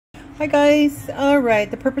Hi guys. Alright,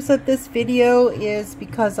 the purpose of this video is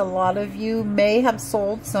because a lot of you may have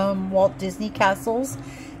sold some Walt Disney Castles,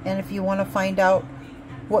 and if you want to find out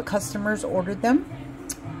what customers ordered them,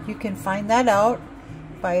 you can find that out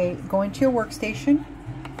by going to your workstation,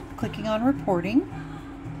 clicking on reporting.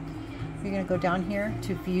 You're going to go down here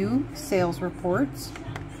to view sales reports.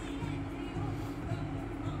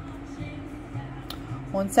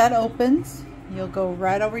 Once that opens, you'll go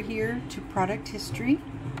right over here to product history.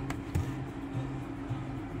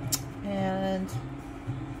 And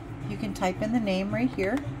you can type in the name right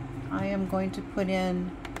here. I am going to put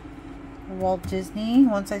in Walt Disney.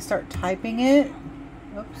 Once I start typing it,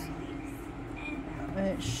 oops,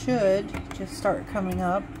 it should just start coming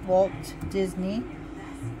up, Walt Disney.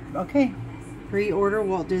 Okay, reorder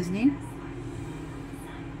Walt Disney.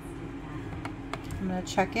 I'm going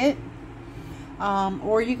to check it.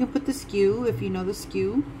 Or you can put the SKU if you know the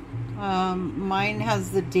SKU. Mine has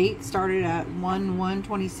the date started at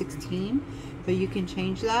 1/1/2016, but you can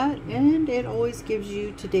change that, and it always gives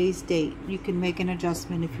you today's date. You can make an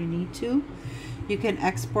adjustment if you need to. You can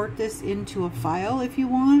export this into a file if you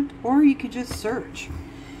want, or you can just search.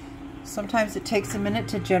 Sometimes it takes a minute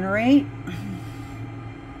to generate.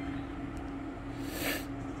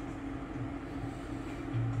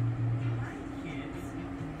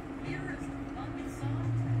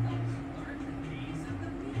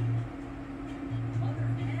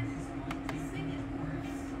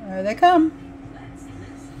 There they come.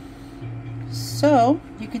 So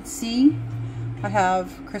you can see I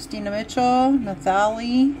have Christina Mitchell,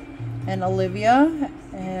 Nathalie, and Olivia,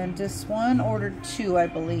 and this one ordered 2, I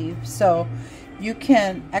believe. So you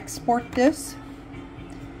can export this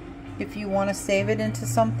if you want to save it into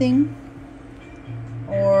something,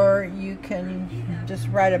 or you can just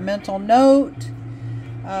write a mental note,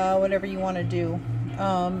 whatever you want to do.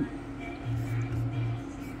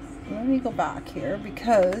 Let me go back here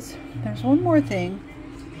because there's one more thing.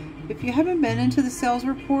 If you haven't been into the sales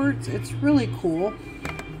reports, it's really cool.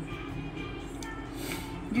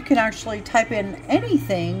 You can actually type in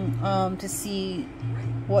anything to see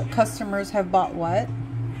what customers have bought what.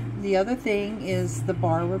 The other thing is the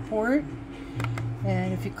bar report,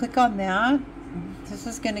 and if you click on that, this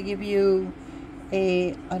is going to give you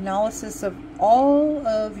a analysis of all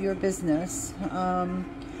of your business.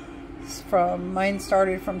 From mine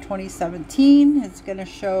started from 2017. It's going to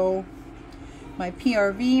show my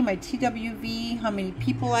PRV, my TWV, how many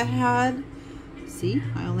people I had. See,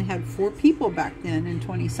 I only had 4 people back then in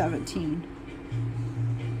 2017,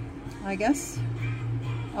 I guess.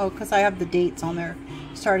 Oh, because I have the dates on there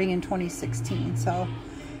starting in 2016. So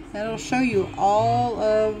that'll show you all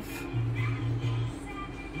of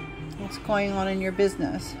what's going on in your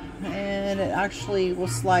business, and it actually will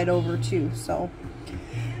slide over too. So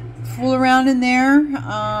fool around in there,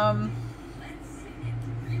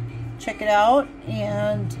 check it out.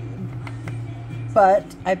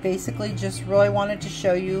 But I basically just really wanted to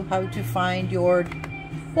show you how to find your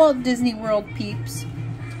Walt Disney World peeps.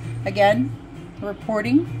 Again,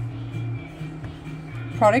 reporting,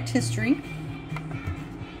 product history,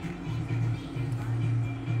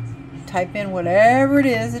 type in whatever it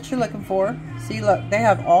is that you're looking for. See, look, they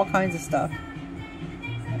have all kinds of stuff.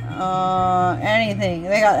 Anything.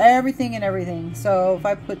 They got everything and everything. So if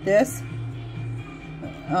I put this,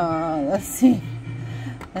 let's see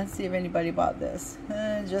if anybody bought this.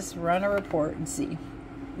 Just run a report and see.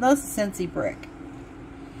 That's a Scentsy brick.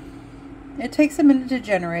 It takes a minute to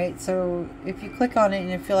generate, so if you click on it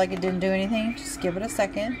and you feel like it didn't do anything, just give it a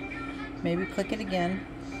second. Maybe click it again.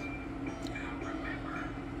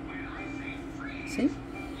 See?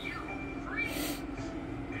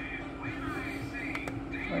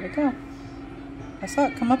 Where'd it go? I saw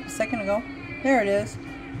it come up a second ago. There it is.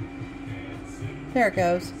 There it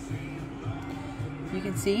goes. You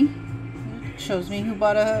can see it shows me who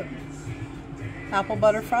bought a apple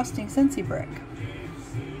butter frosting Scentsy brick.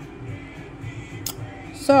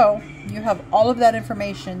 So you have all of that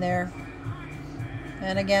information there.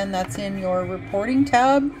 And again, that's in your reporting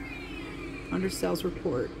tab under sales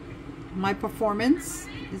report. My performance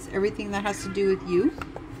is everything that has to do with you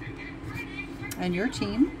and your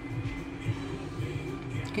team.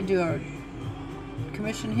 You can do a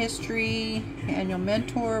commission history, annual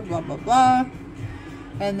mentor, blah blah blah,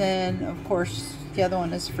 and then of course the other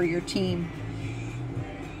one is for your team.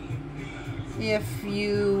 If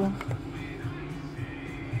you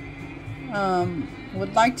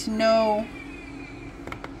would like to know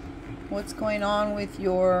what's going on with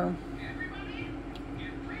your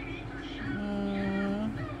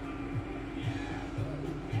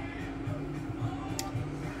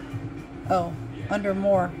under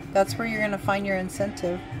more, that's where you're going to find your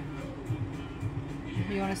incentive. If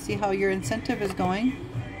you want to see how your incentive is going,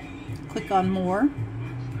 click on more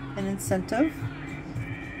and incentive.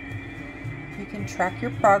 You can track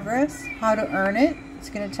your progress, how to earn it. It's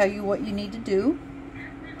going to tell you what you need to do.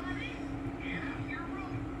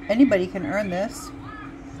 Anybody can earn this.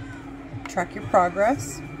 Track your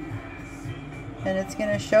progress. And it's going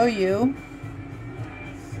to show you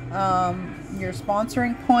your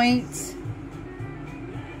sponsoring points,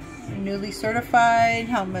 newly certified,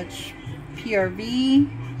 how much PRV,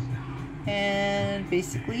 and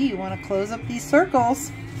basically you want to close up these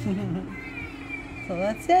circles. So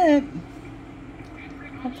that's it.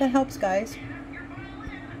 Hope that helps, guys.